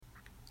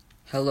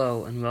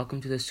Hello, and welcome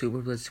to the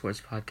Super-Blitz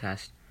Sports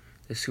Podcast.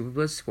 The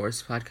Super-Blitz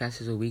Sports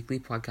Podcast is a weekly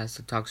podcast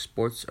that talks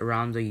sports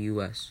around the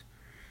U.S.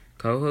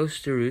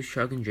 Co-hosts Darush,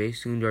 Chuck, and Jay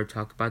Sundar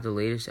talk about the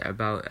latest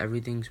about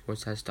everything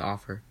sports has to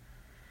offer.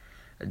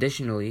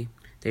 Additionally,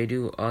 they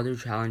do other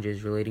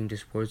challenges relating to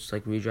sports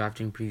like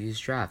redrafting previous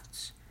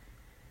drafts.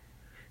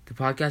 The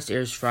podcast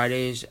airs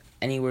Fridays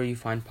anywhere you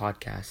find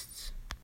podcasts.